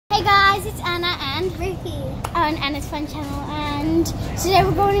Hey guys, it's Anna and Ricky on Anna's Fun Channel, and today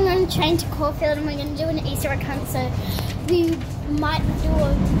we're going on a train to Caulfield and we're going to do an Easter egg hunt, so we might do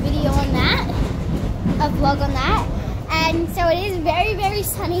a video on that, a vlog on that. And so it is very, very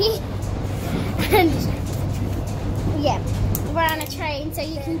sunny, and yeah, we're on a train, so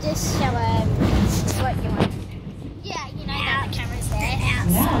you can just show what you want. Yeah, you know that the camera's there.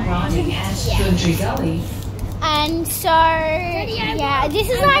 Now arriving at Country Gully. And so, yeah, this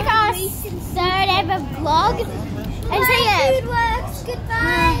is like our third ever vlog. And so, yeah. Food works.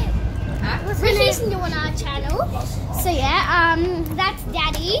 Goodbye. Ricky's new on our channel. So, yeah, that's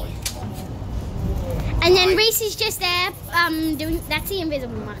Daddy. And then Reese is just there doing, that's the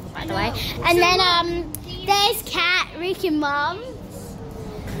invisible mark, by the way. And then there's Kat, Rick and Mum.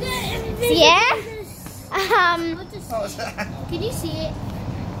 So, yeah. Can you see it?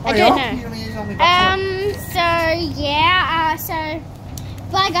 I don't know. So yeah, so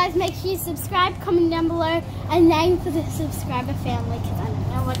bye guys, make sure you subscribe, comment down below a name for the subscriber family, because I don't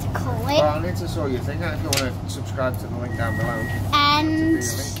know what to call it. Well, I need to show you a thing if you want to subscribe to the link down below. And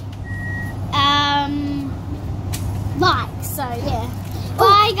like, so yeah.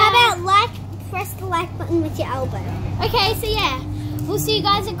 Bye guys. How about press the like button with your elbow. Okay, so yeah, we'll see you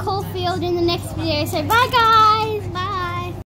guys at Caulfield in the next video, so bye guys.